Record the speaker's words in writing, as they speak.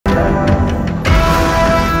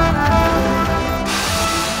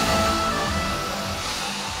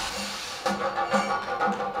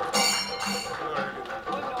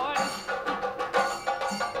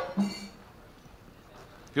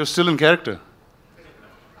You're still in character.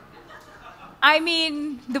 I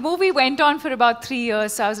mean, the movie went on for about 3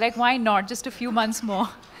 years, so I was like, why not? Just a few months more.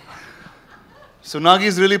 So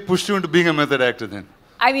Nagi's really pushed you into being a method actor then.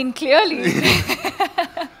 I mean, clearly.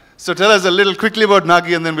 So tell us a little quickly about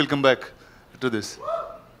Nagi and then we'll come back to this.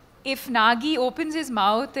 If Nagi opens his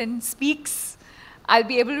mouth and speaks, I'll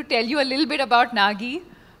be able to tell you a little bit about Nagi.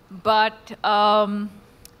 But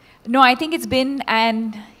no, I think it's been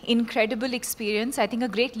an incredible experience. I think a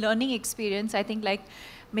great learning experience. I think like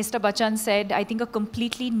Mr. Bachchan said, I think a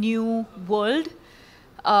completely new world.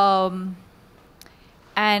 And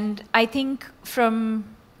I think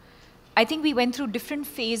we went through different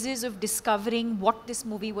phases of discovering what this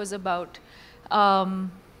movie was about. But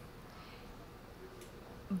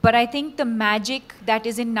I think the magic that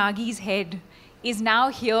is in Nagi's head is now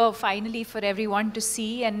here finally for everyone to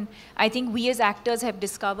see. And I think we as actors have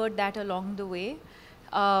discovered that along the way.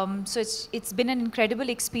 So it's been an incredible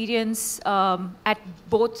experience at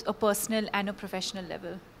both a personal and a professional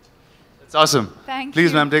level. That's awesome. Thank you.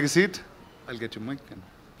 Please, ma'am, take a seat. I'll get your mic.